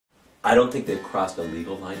I don't think they've crossed a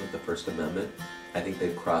legal line with the First Amendment. I think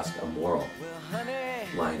they've crossed a moral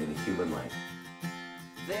line and a human line.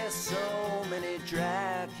 There's so many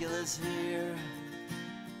Draculas here.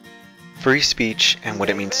 Free speech and what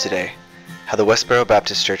it means today. How the Westburo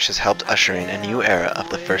Baptist Church has helped usher in a new era of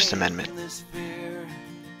the First Amendment.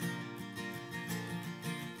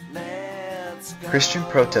 Christian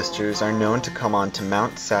protesters are known to come onto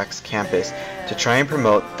Mount Sacs campus to try and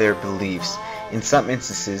promote their beliefs. In some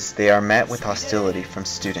instances, they are met with hostility from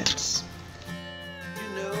students.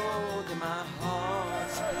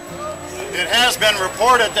 It has been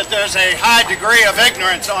reported that there's a high degree of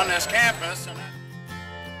ignorance on this campus.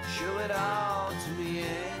 Show it all to me in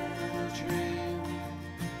a dream.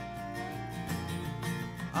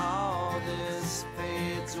 All this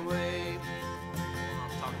fades away.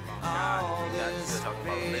 All this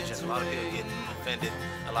fades away. A lot of people get offended.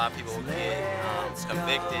 A lot of people get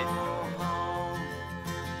convicted.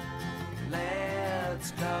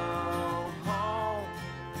 Let's go home.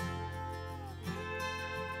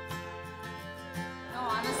 No,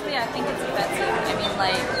 honestly, I think it's offensive. I mean,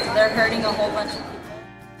 like, they're hurting a whole bunch of people.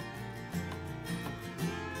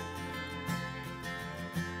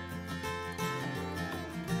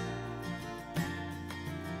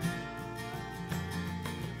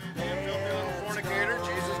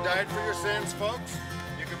 Jesus died for your sins, folks.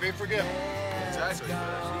 You can be forgiven. Exactly.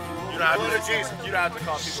 You don't have to, Jesus. You don't have to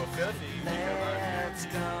call people filthy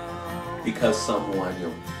Because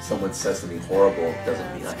someone says something horrible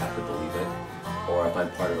doesn't mean I have to believe it. Or if I'm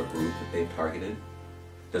part of a group that they've targeted,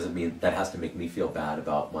 doesn't mean that has to make me feel bad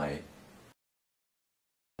about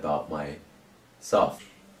myself.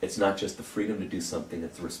 It's not just the freedom to do something,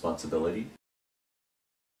 it's the responsibility.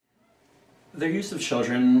 Their use of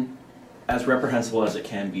children, as reprehensible as it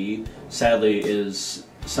can be, sadly is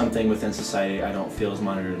something within society I don't feel is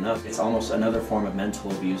monitored enough. It's almost another form of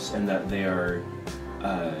mental abuse in that they are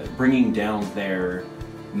bringing down their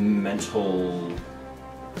mental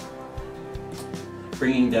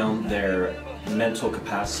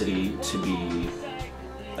capacity to be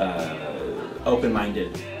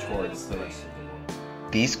open-minded towards the rest of the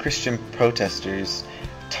world. These Christian protesters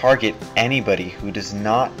target anybody who does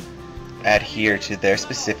not adhere to their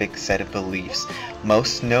specific set of beliefs,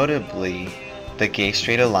 most notably the Gay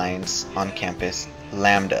Straight Alliance on campus,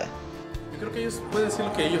 Lambda. Yo creo que ellos pueden decir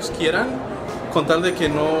lo que ellos quieran, con tal de que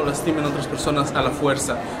no lastimen a otras personas a la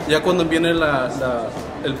fuerza. Ya cuando viene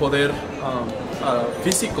el poder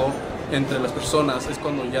físico entre las personas es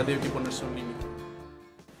cuando ya debe que ponerse un límite.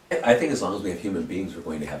 I think as long as we have human beings, we're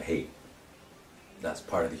going to have hate. That's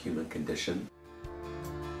part of the human condition.